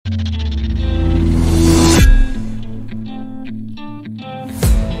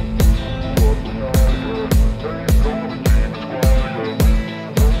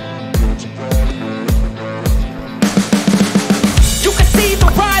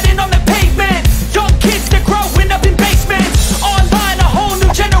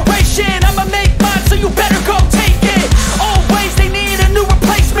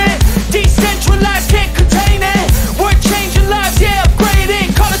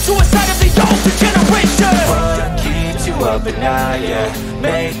night, yeah.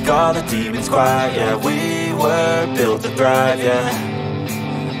 Make all the demons quiet, yeah. We were built to thrive, yeah.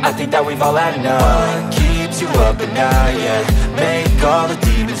 I think that we've all had enough. What keeps you up at night, yeah. Make all the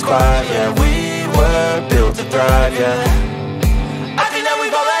demons quiet, yeah. We were built to thrive, yeah. I think that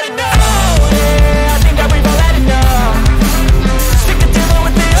we've all had enough. Oh, yeah, I think that we've all had enough. Sick of dealing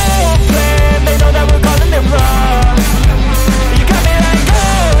with the old plan. They know that we're calling it wrong. You got me like,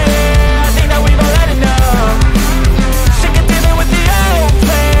 oh yeah, I think that we've all had enough. Sick of dealing with the old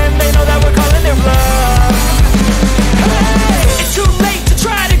plan. They know that we're calling it wrong. Hey, it's too late to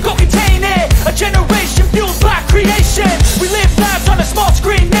try to go contain it. A generation fueled by creation. We live lives on a small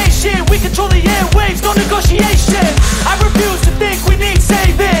screen nation. We control the airwaves, no negotiation. I refuse to think we need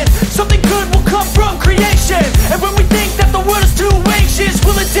saving. Something good will come from creation. And when we think that the world is too anxious,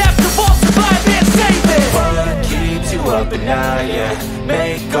 we'll adapt, evolve, survive and save it. What keeps you up at night, yeah.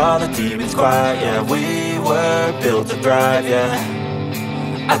 Make all the demons quiet, yeah. We were built to thrive, yeah.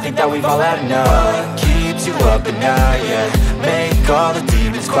 I think that we've all had enough. What keeps you up at night, yeah. Make all the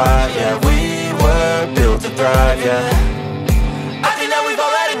demons quiet, yeah. We were built to thrive, yeah.